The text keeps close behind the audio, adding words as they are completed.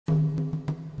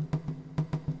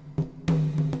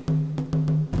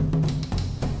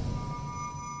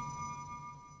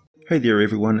Hey there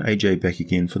everyone, AJ back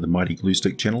again for the Mighty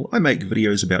Gluestick channel. I make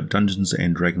videos about Dungeons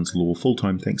 & Dragons lore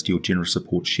full-time thanks to your generous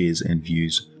support, shares and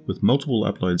views, with multiple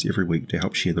uploads every week to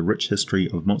help share the rich history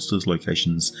of monsters,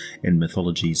 locations and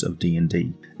mythologies of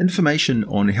D&D. Information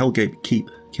on Hellgate Keep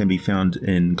can be found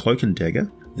in Cloak and Dagger,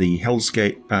 the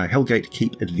Hellgate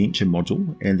Keep Adventure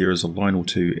module, and there is a line or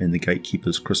two in the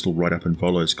Gatekeeper's Crystal Write-Up and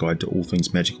Volo's Guide to All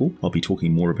Things Magical. I'll be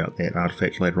talking more about that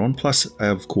artifact later on, plus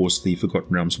of course the Forgotten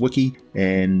Realms wiki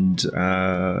and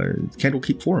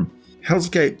Candlekeep forum.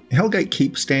 Hellgate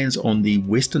Keep stands on the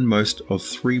westernmost of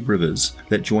three rivers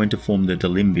that join to form the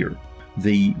Dalembir.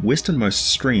 The westernmost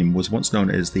stream was once known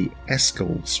as the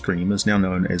Askell Stream, is now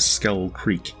known as Skull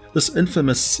Creek. This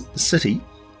infamous city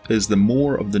is the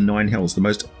Maw of the Nine Hells, the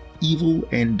most evil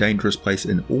and dangerous place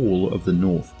in all of the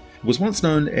north. It was once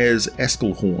known as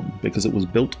Askelhorn because it was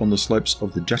built on the slopes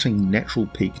of the jutting natural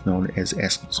peak known as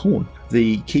Askel's Horn.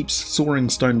 The keep's soaring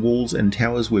stone walls and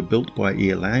towers were built by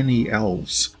Eilani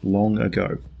elves long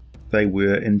ago. They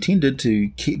were intended to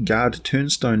guard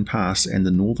Turnstone Pass and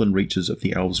the northern reaches of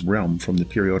the elves' realm from the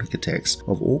periodic attacks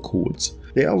of orc hordes.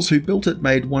 The elves who built it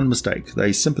made one mistake.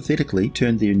 They sympathetically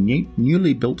turned their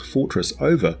newly built fortress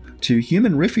over to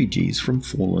human refugees from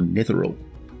fallen Netheril.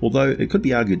 Although it could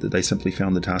be argued that they simply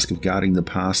found the task of guarding the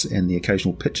pass and the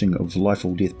occasional pitching of life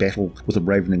or death battle with a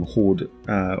ravening horde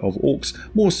of orcs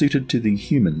more suited to the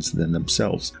humans than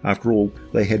themselves. After all,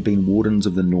 they had been wardens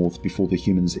of the north before the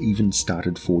humans even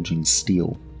started forging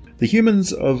steel. The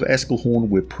humans of Askelhorn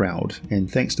were proud, and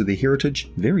thanks to their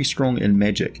heritage, very strong in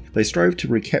magic. They strove to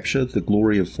recapture the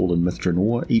glory of fallen Myth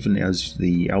Draenor, even as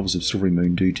the elves of Silvery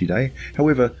Moon do today.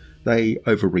 However, they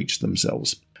overreached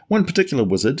themselves. One particular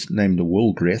wizard, named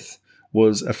Wulgreth,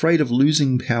 was afraid of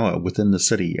losing power within the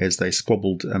city as they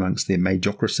squabbled amongst their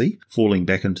magocracy, falling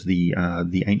back into the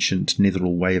ancient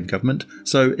Netheril way of government.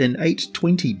 So in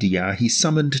 820 DR he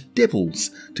summoned devils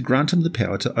to grant him the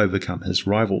power to overcome his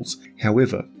rivals.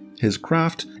 However, his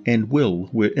craft and will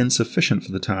were insufficient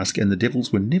for the task, and the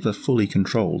devils were never fully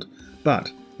controlled,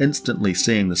 but instantly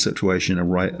seeing the situation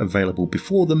available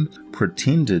before them,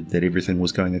 pretended that everything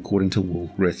was going according to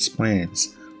Wulgreth's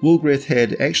plans. Wulgreth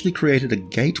had actually created a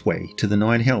gateway to the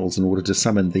Nine Hells in order to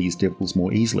summon these devils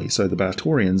more easily, so the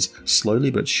Bartorians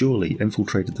slowly but surely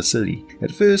infiltrated the city,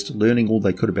 at first learning all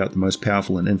they could about the most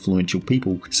powerful and influential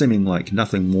people, seeming like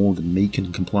nothing more than meek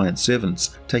and compliant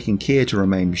servants, taking care to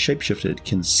remain shapeshifted,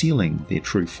 concealing their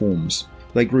true forms.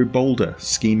 They grew bolder,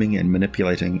 scheming and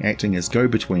manipulating, acting as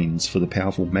go-betweens for the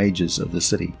powerful mages of the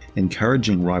city,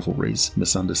 encouraging rivalries,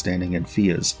 misunderstanding and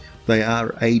fears. They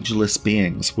are ageless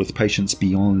beings with patience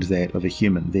beyond that of a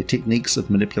human, their techniques of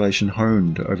manipulation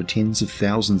honed over tens of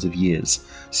thousands of years.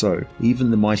 So, even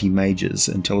the mighty mages,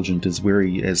 intelligent as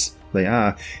wary as they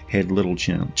are, had little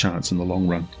chance in the long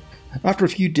run. After a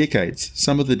few decades,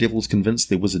 some of the devils convinced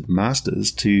their wizard masters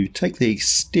to take the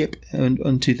step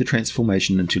into the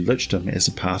transformation into lichdom as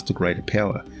a path to greater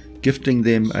power, gifting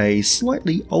them a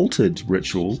slightly altered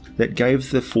ritual that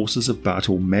gave the forces of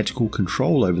Bartor magical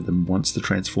control over them once the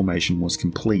transformation was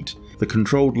complete. The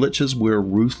controlled liches were a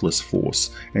ruthless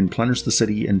force and plunged the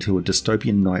city into a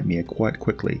dystopian nightmare quite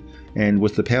quickly, and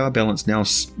with the power balance now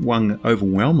swung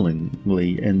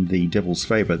overwhelmingly in the devil's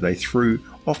favour, they threw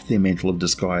off their mantle of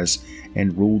disguise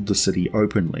and ruled the city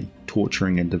openly,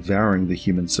 torturing and devouring the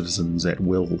human citizens at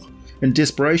will. In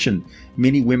desperation,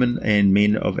 many women and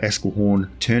men of Askelhorn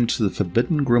turned to the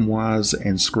forbidden grimoires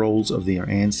and scrolls of their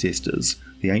ancestors,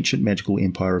 the ancient magical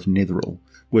empire of Netheril.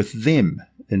 With them,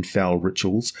 in foul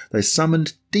rituals, they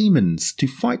summoned demons to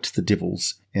fight the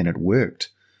devils, and it worked.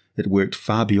 It worked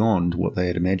far beyond what they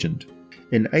had imagined.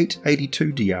 In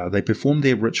 882 DR, they performed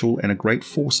their ritual and a great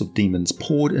force of demons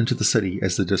poured into the city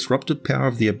as the disruptive power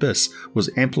of the Abyss was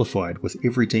amplified with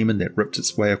every demon that ripped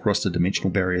its way across the dimensional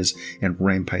barriers and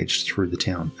rampaged through the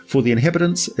town. For the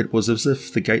inhabitants, it was as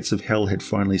if the gates of hell had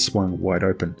finally swung wide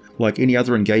open. Like any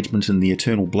other engagement in the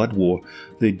Eternal Blood War,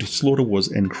 the slaughter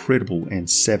was incredible and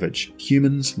savage.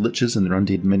 Humans, liches and their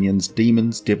undead minions,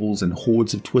 demons, devils and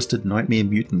hordes of twisted nightmare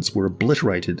mutants were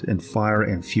obliterated in fire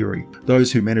and fury.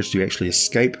 Those who managed to actually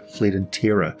escape fled in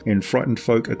terror, and frightened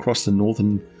folk across the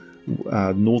northern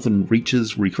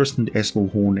reaches rechristened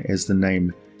Askelhorn as the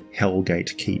name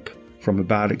Hellgate Keep, from a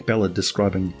bardic ballad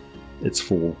describing its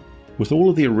fall. With all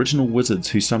of the original wizards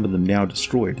who summoned them now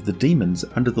destroyed, the demons,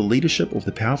 under the leadership of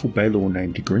the powerful Balor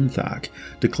named Grinthark,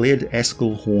 declared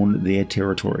Askelhorn their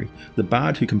territory. The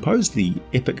bard who composed the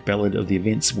epic ballad of the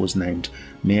events was named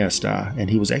Mearstar, and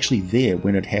he was actually there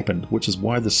when it happened, which is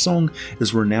why the song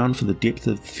is renowned for the depth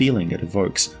of feeling it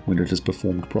evokes when it is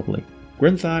performed properly.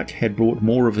 Grinthark had brought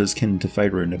more of his kin to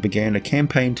Faerun and began a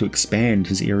campaign to expand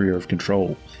his area of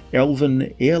control.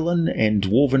 Elven Erlin and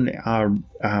Dwarven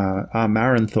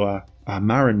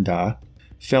Armarindar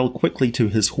fell quickly to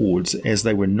his hordes as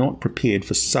they were not prepared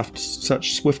for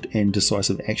such swift and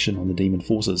decisive action on the demon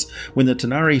forces. When the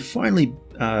Tanari finally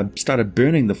started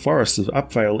burning the forests of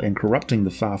Upvale and corrupting the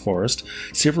Far Forest,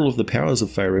 several of the powers of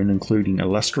Faerun, including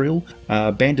Illustrial,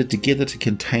 banded together to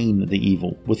contain the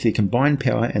evil. With their combined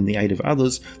power and the aid of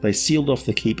others, they sealed off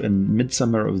the keep in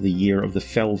midsummer of the year of the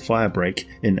Fell Firebreak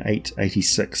in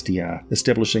 886 DR,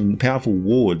 establishing powerful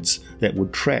wards that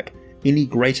would trap any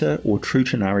greater or true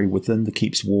Tanari within the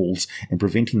keep's walls and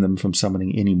preventing them from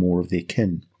summoning any more of their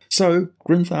kin. So,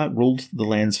 Grinthark ruled the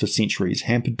lands for centuries,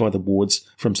 hampered by the wards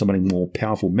from summoning more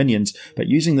powerful minions, but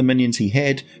using the minions he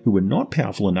had, who were not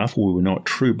powerful enough or were not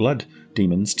true blood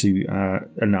demons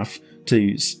enough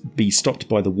to be stopped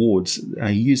by the wards,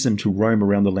 he used them to roam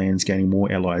around the lands, gaining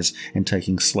more allies and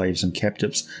taking slaves and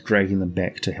captives, dragging them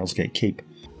back to Hellgate Keep.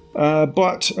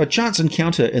 But a chance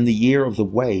encounter in the year of the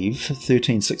Wave,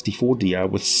 1364 DR,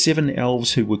 with 7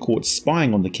 elves who were caught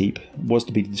spying on the keep was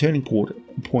to be the turning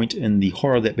point in the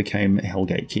horror that became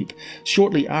Hellgate Keep.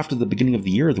 Shortly after the beginning of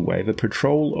the year of the Wave, a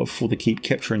patrol for the keep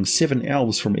capturing 7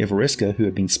 elves from Evereska who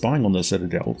had been spying on the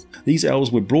citadel. These elves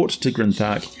were brought to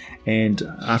Grinthark, and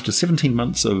after 17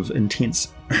 months of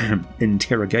intense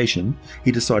interrogation,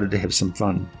 he decided to have some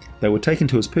fun. They were taken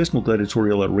to his personal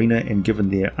gladiatorial arena and given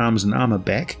their arms and armour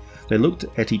back. They looked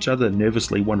at each other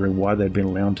nervously, wondering why they'd been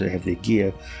allowed to have their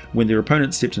gear. When their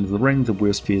opponent stepped into the ring, the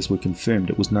worst fears were confirmed.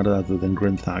 It was none other than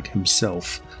Grinthark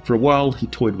himself. For a while, he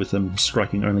toyed with them,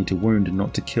 striking only to wound and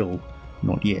not to kill.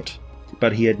 Not yet.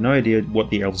 But he had no idea what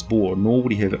the elves bore, nor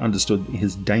would he have understood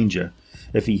his danger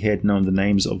if he had known the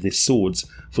names of their swords.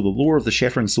 For the lore of the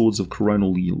shattering swords of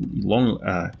Coronal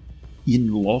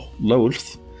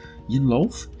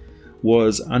Yinloth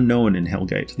was unknown in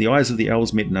Hellgate. The eyes of the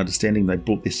elves met in understanding. They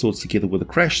brought their swords together with a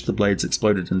crash. The blades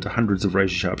exploded into hundreds of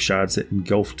razor-sharp shards that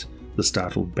engulfed the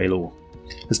startled Baelor.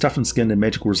 His toughened skin and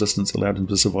magical resistance allowed him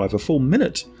to survive a full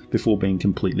minute before being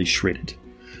completely shredded.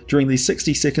 During these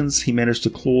 60 seconds, he managed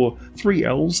to claw 3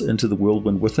 elves into the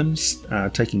whirlwind with him,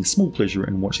 taking small pleasure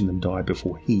in watching them die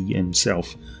before he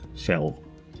himself fell.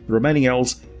 The remaining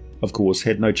elves, of course,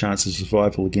 had no chance of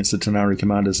survival against the Tanari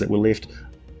commanders that were left,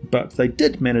 but they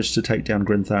did manage to take down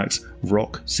Grinthark's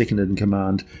Vrock, second in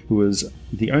command, who was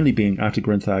the only being after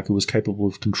Grinthark who was capable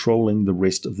of controlling the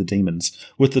rest of the demons.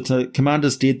 With the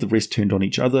commanders dead, the rest turned on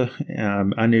each other,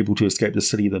 unable to escape the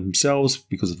city themselves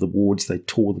because of the wards. They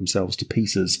tore themselves to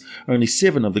pieces. Only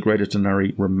 7 of the greater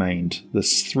Tanari remained. The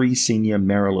 3 senior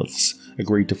Mariliths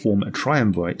agreed to form a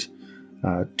triumvirate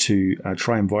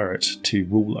to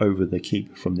rule over the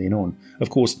keep from then on. Of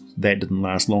course, that didn't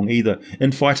last long either.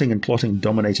 Infighting and plotting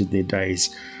dominated their days.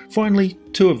 Finally,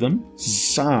 2 of them,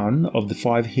 Zaan of the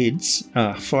 5 Hands,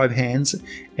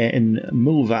 and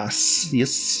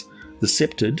Mulvasius the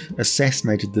Sceptred,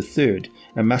 assassinated the 3rd,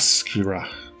 Amaskira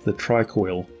the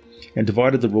Tricoil, and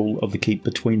divided the rule of the keep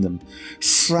between them.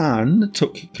 Zaan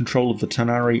took control of the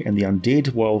Tanari and the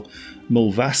undead, while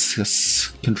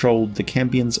Mulvasius controlled the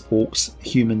Cambions, orcs,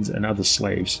 humans, and other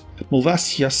slaves.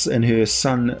 Mulvasius and her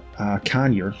son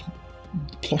Kanya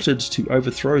plotted to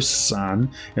overthrow Zaan,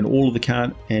 and all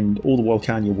the while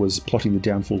Kanya was plotting the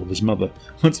downfall of his mother.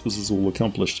 Once this was all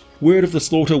accomplished, word of the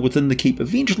slaughter within the keep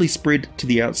eventually spread to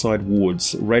the outside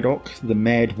wards. Radok, the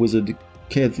mad wizard,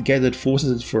 gathered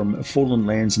forces from fallen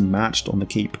lands and marched on the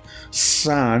keep.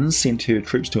 Zaan sent her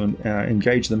troops to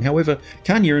engage them. However,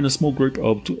 Kanya and a small group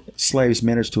of slaves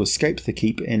managed to escape the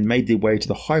keep and made their way to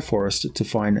the High Forest to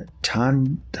find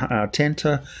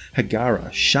Tanta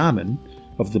Hagara, shaman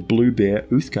of the Blue Bear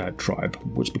Uthgard tribe,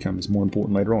 which becomes more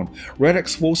important later on.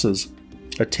 Radok's forces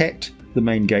attacked the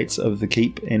main gates of the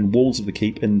keep and walls of the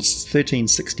keep in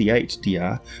 1368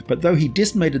 DR, but though he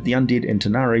decimated the undead and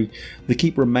Tanari, the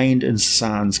keep remained in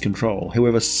Zaan's control.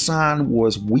 However, Zaan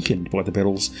was weakened by the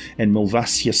battles, and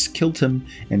Mulvasius killed him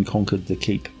and conquered the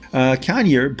keep.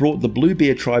 Kanya brought the Blue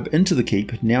Bear tribe into the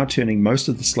keep, now turning most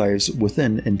of the slaves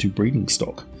within into breeding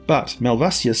stock. But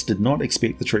Mulvasius did not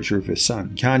expect the treachery of her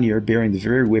son. Kanya, bearing the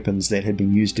very weapons that had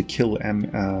been used to kill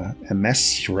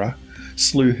Amasura,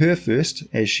 slew her first,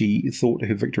 as she thought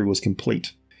her victory was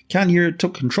complete. Kanya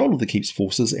took control of the keep's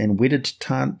forces and wedded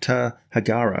Tanta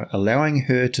Hagara, allowing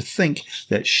her to think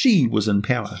that she was in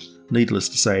power. Needless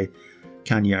to say,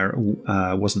 Kanya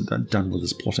wasn't done with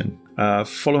his plotting.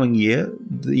 Following year,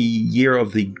 the year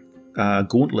of the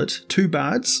Gauntlet, 2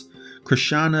 bards,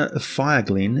 Krishana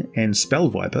Fireglen and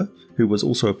Spellviper, who was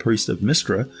also a priest of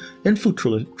Mistra,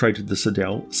 infiltrated the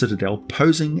citadel,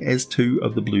 posing as 2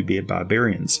 of the Blue Bear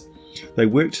barbarians. They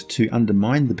worked to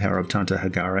undermine the power of Tanta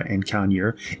Hagara and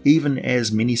Karnir, even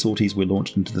as many sorties were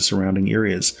launched into the surrounding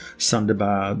areas,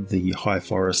 Sundabar, the High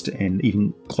Forest, and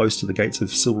even close to the gates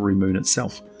of Silvery Moon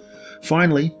itself.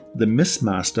 Finally, the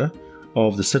Mistmaster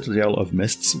of the Citadel of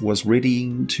Mists was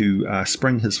readying to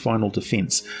spring his final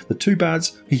defence. The two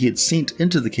bards he had sent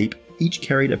into the keep each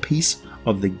carried a piece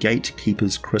of the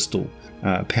Gatekeeper's crystal,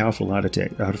 a powerful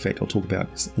artifact I'll talk about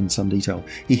in some detail.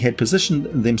 He had positioned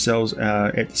themselves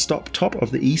at the top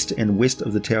of the east and west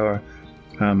of the tower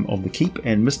of the keep,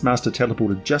 and Mistmaster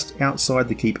teleported just outside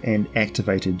the keep and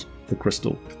activated the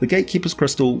crystal. The Gatekeeper's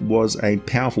crystal was a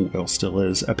powerful, well still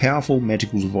is, a powerful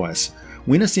magical device.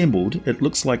 When assembled, it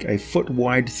looks like a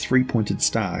foot-wide three-pointed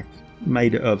star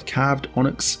made of carved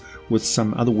onyx with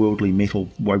some otherworldly metal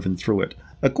woven through it.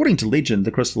 According to legend,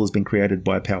 the crystal has been created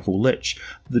by a powerful lich.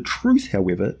 The truth,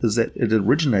 however, is that it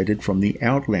originated from the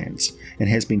Outlands and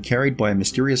has been carried by a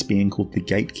mysterious being called the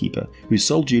Gatekeeper, whose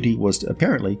sole duty was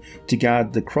apparently to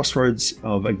guard the crossroads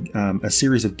of a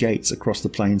series of gates across the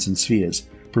planes and spheres,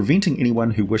 preventing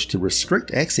anyone who wished to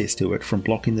restrict access to it from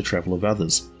blocking the travel of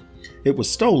others. It was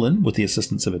stolen, with the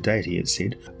assistance of a deity, it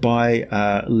said, by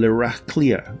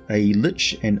Leraclea, a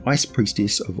lich and ice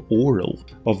priestess of Auril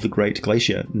of the Great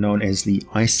Glacier, known as the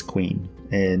Ice Queen,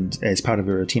 and as part of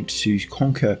her attempt to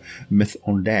conquer Myth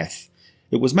Ondath.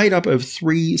 It was made up of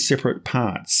 3 separate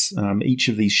parts. Each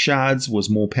of these shards was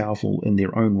more powerful in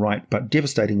their own right, but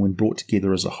devastating when brought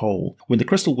together as a whole. When the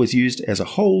crystal was used as a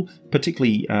whole,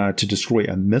 particularly to destroy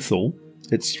a mythal,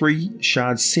 its 3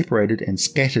 shards separated and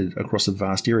scattered across a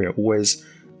vast area, always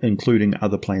including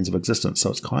other planes of existence. So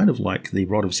it's kind of like the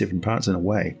Rod of 7 Parts in a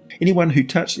way. Anyone who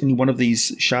touched any one of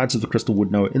these shards of the crystal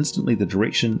would know instantly the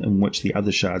direction in which the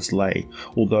other shards lay,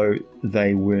 although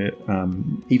they were,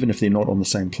 even if they're not on the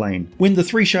same plane. When the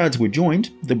 3 shards were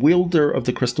joined, the wielder of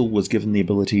the crystal was given the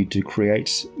ability to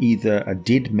create either a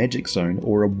dead magic zone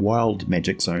or a wild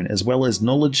magic zone, as well as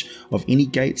knowledge of any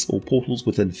gates or portals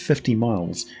within 50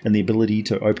 miles and the ability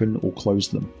to open or close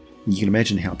them. You can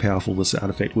imagine how powerful this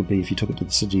artifact would be if you took it to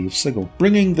the city of Sigil.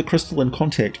 Bringing the crystal in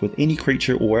contact with any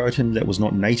creature or item that was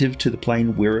not native to the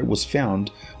plane where it was found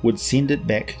would send it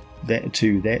back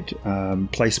to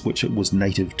that place which it was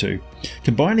native to.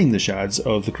 Combining the shards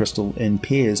of the crystal in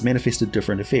pairs manifested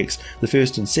different effects. The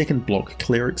first and second blocked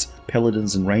clerics,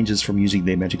 paladins and rangers from using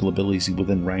their magical abilities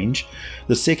within range.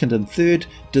 The second and third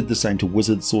did the same to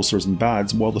wizards, sorcerers and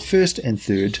bards, while the first and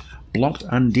third blocked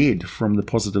undead from the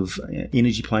positive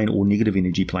energy plane or negative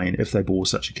energy plane if they bore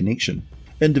such a connection.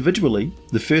 Individually,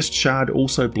 the first shard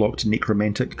also blocked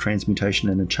necromantic, transmutation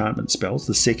and enchantment spells,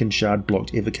 the second shard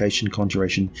blocked evocation,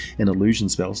 conjuration and illusion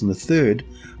spells, and the third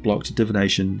blocked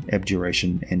divination,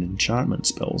 abjuration and enchantment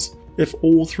spells. If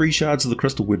all 3 shards of the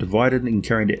crystal were divided and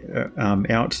carried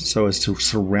out so as to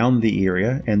surround the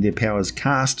area and their powers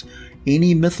cast,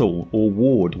 any mythal or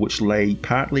ward which lay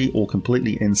partly or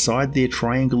completely inside their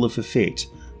triangle of effect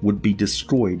would be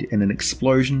destroyed in an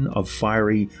explosion of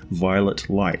fiery violet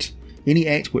light. Any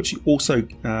act which also,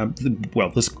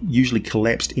 this usually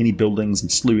collapsed any buildings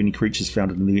and slew any creatures found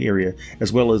in the area,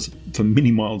 as well as for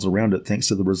many miles around it thanks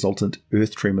to the resultant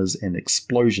earth tremors and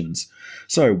explosions.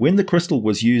 So when the crystal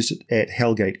was used at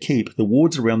Hellgate Keep, the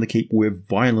wards around the keep were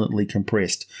violently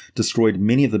compressed, destroyed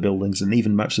many of the buildings and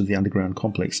even much of the underground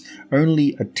complex.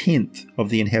 Only a tenth of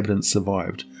the inhabitants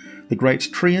survived. The great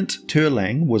treant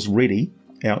Turlang was ready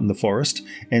out in the forest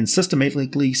and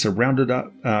systematically rounded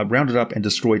up and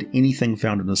destroyed anything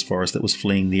found in this forest that was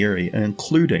fleeing the area,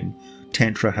 including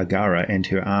Tantra Hagara and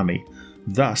her army.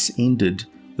 Thus ended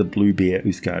the Blue Bear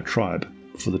Uthgar tribe,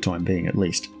 for the time being at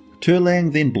least.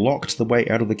 Turlang then blocked the way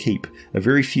out of the keep. A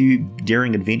very few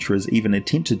daring adventurers even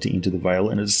attempted to enter the Vale,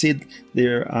 and it is said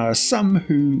there are some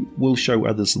who will show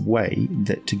others the way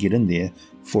to get in there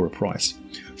for a price.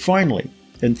 Finally,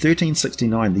 in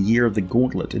 1369, the year of the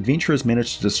Gauntlet, adventurers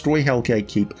managed to destroy Hellgate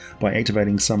Keep by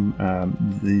activating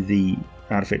the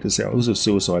artifact itself. It was a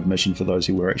suicide mission for those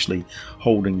who were actually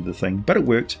holding the thing, but it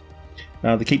worked.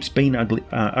 The keep's been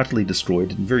utterly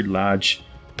destroyed. A very large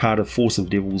part of Force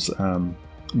of Devils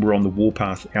were on the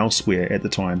warpath elsewhere at the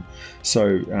time,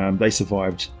 so they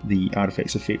survived the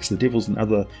artifact's effects. The devils and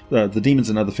the demons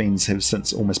and other fiends have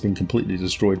since almost been completely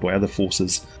destroyed by other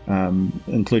forces,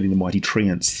 including the mighty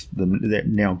treants that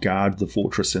now guard the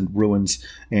fortress and ruins,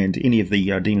 and any of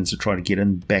the demons that try to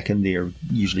get back in there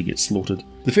usually get slaughtered.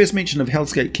 The first mention of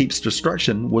Hellgate Keep's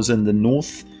destruction was in the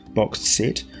North boxed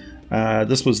set.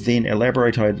 This was then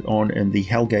elaborated on in the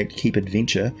Hellgate Keep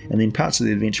adventure, and then parts of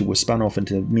the adventure were spun off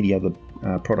into many other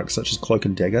products such as Cloak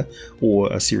and Dagger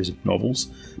or a series of novels,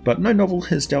 but no novel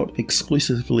has dealt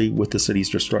exclusively with the city's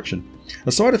destruction.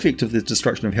 A side effect of the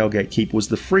destruction of Hellgate Keep was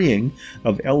the freeing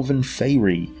of elven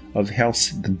fey'ri of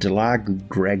House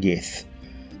Dlagdrageth.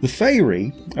 The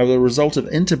fey'ri are the result of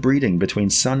interbreeding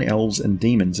between sun elves and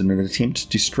demons in an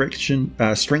attempt to strengthen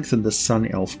the sun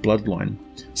elf bloodline,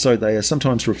 so they are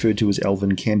sometimes referred to as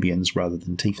elven cambions rather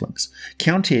than tieflings.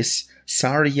 Countess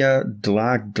Saria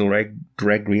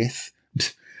Dlagdrageth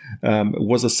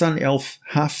was a sun elf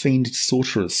half-fiend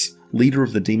sorceress, leader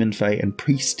of the demon fae and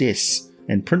priestess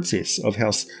and princess of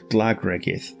House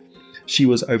Dlagdrageth. She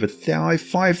was over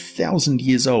 5,000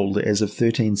 years old as of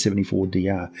 1374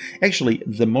 DR. Actually,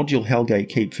 the module Hellgate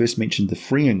Keep first mentioned the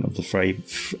freeing of the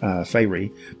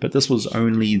fey'ri, but this was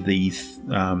only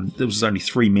there was only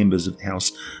 3 members of the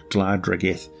House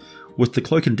Dlagdrageth, with the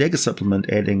Cloak and Dagger supplement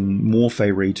adding more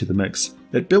fey'ri to the mix.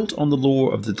 It built on the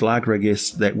lore of the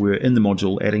Dlagdrageths that were in the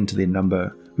module, adding to their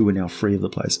number, who were now free of the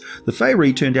place. The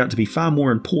fey'ri turned out to be far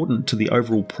more important to the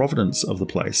overall providence of the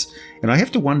place, and I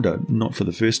have to wonder, not for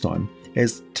the first time,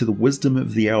 as to the wisdom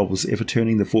of the elves ever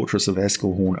turning the fortress of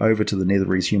Askelhorn over to the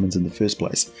Netherese humans in the first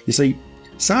place. You see,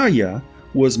 Saria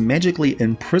was magically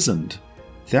imprisoned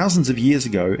thousands of years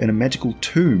ago in a magical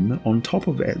tomb on top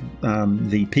of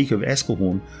the peak of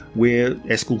Askelhorn, where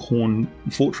Askelhorn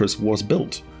Fortress was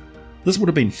built. This would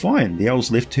have been fine. The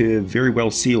elves left her very well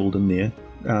sealed in there,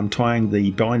 tying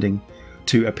the binding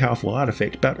to a powerful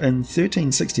artifact, but in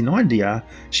 1369 DR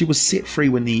she was set free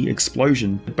when the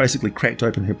explosion basically cracked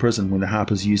open her prison when the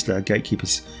Harpers used the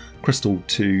Gatekeeper's crystal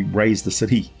to raise the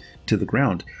city to the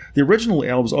ground. The original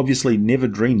elves obviously never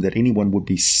dreamed that anyone would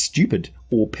be stupid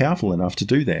or powerful enough to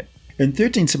do that. In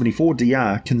 1374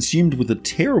 DR, consumed with a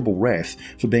terrible wrath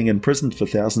for being imprisoned for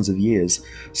thousands of years,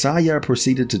 Saria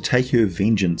proceeded to take her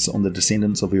vengeance on the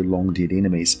descendants of her long-dead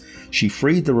enemies. She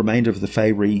freed the remainder of the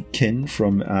fey'ri kin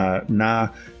from Na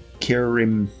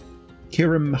Kerim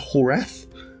Horath,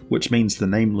 which means the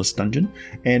nameless dungeon,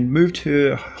 and moved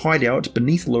her hideout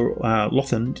beneath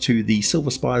Lothan to the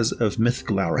Silver Spires of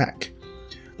Mythglarak.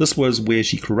 This was where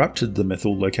she corrupted the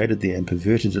mythal located there and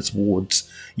perverted its wards,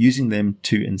 using them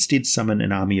to instead summon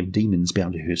an army of demons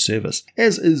bound to her service.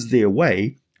 As is their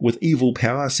way, with evil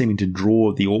power seeming to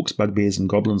draw the orcs, bugbears and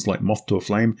goblins like moth to a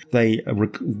flame, they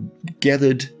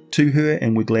gathered to her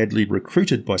and were gladly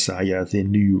recruited by Saria, their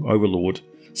new overlord,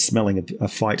 smelling a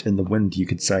fight in the wind, you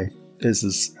could say. As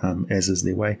is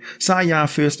their way. Saria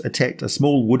first attacked a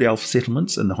small wood elf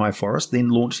settlements in the High Forest, then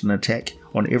launched an attack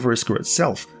on Everesker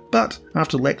itself, but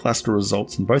after lackluster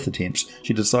results in both attempts,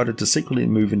 she decided to secretly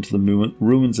move into the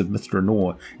ruins of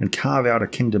Mithranor and carve out a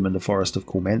kingdom in the forest of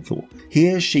Cormanthor.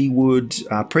 Here she would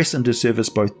press into service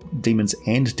both demons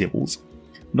and devils.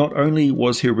 Not only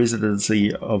was her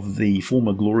residency of the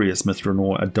former glorious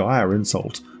Mithranor a dire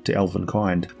insult to elven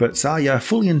kind, but Saria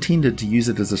fully intended to use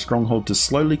it as a stronghold to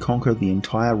slowly conquer the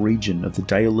entire region of the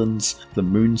Dalelands, the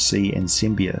Moonsea and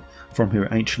Sembia. From her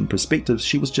ancient perspective,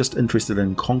 she was just interested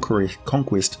in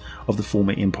conquest of the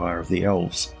former empire of the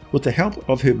elves. With the help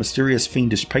of her mysterious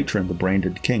fiendish patron, the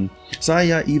Branded King,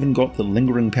 Saria even got the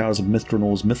lingering powers of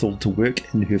Mithranor's mythal to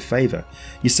work in her favour.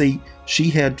 You see, she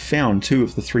had found 2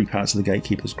 of the 3 parts of the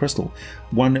Gatekeeper's crystal,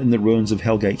 one in the ruins of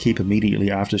Hellgate Keep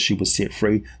immediately after she was set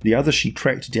free, the other she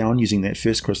tracked down using that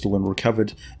first crystal and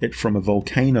recovered it from a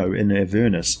volcano in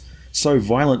Avernus. So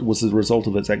violent was the result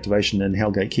of its activation in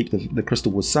Hellgate Keep, the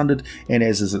crystal was sundered, and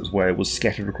as is its way, it was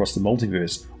scattered across the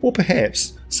multiverse. Or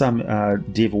perhaps some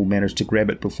devil managed to grab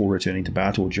it before returning to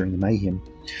Bartor during the mayhem.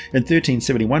 In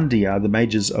 1371 DR, the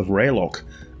mages of Raylock,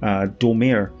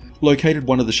 Dormer, located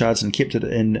one of the shards and kept it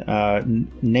in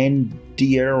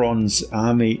Nandieron's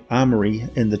armory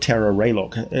in the Tara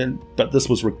Raylock, but this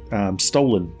was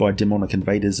stolen by demonic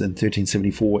invaders in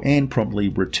 1374 and promptly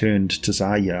returned to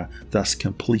Saria, thus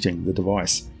completing the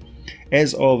device.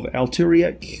 As of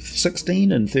Alturiac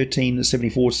 16 in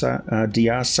 1374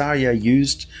 DR, Saria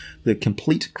used the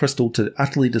complete crystal to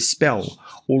utterly dispel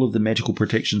all of the magical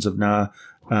protections of Na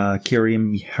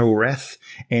Kerim Horath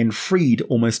and freed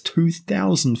almost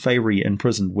 2,000 fey'ri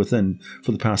imprisoned within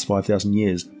for the past 5,000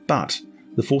 years. But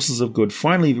the forces of good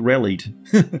finally rallied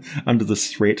under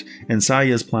this threat, and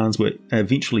Saria's plans were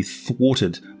eventually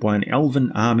thwarted by an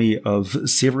elven army of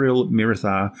several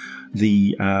Meritar,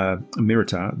 the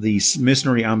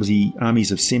mercenary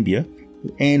armies of Sembia,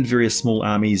 and various small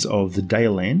armies of the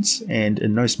Dalelands, and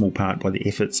in no small part by the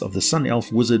efforts of the Sun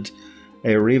Elf wizard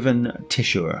Erevan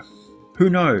Teshur. Who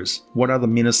knows what other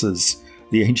menaces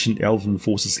the ancient elven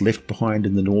forces left behind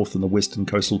in the north and the western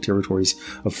coastal territories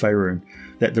of Faerun,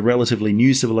 that the relatively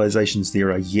new civilizations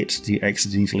there are yet to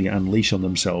accidentally unleash on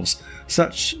themselves.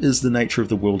 Such is the nature of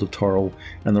the world of Toril,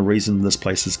 and the reason this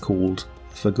place is called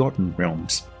Forgotten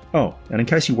Realms. Oh, and in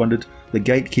case you wondered, the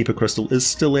Gatekeeper crystal is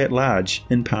still at large,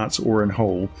 in parts or in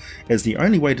whole, as the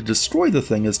only way to destroy the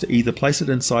thing is to either place it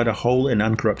inside a whole and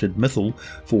uncorrupted mythal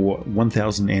for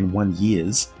 1001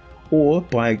 years, or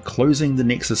by closing the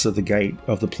nexus of the gate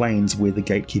of the planes where the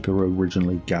Gatekeeper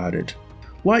originally guarded.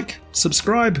 Like,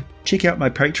 subscribe, check out my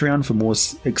Patreon for more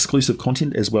exclusive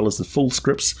content as well as the full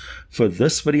scripts for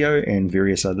this video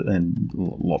and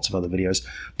lots of other videos.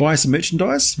 Buy some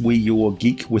merchandise, wear your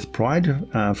geek with pride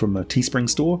from a Teespring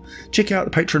store. Check out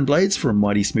the Patron Blades for a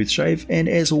mighty smooth shave, and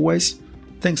as always,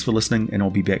 thanks for listening, and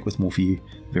I'll be back with more for you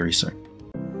very soon.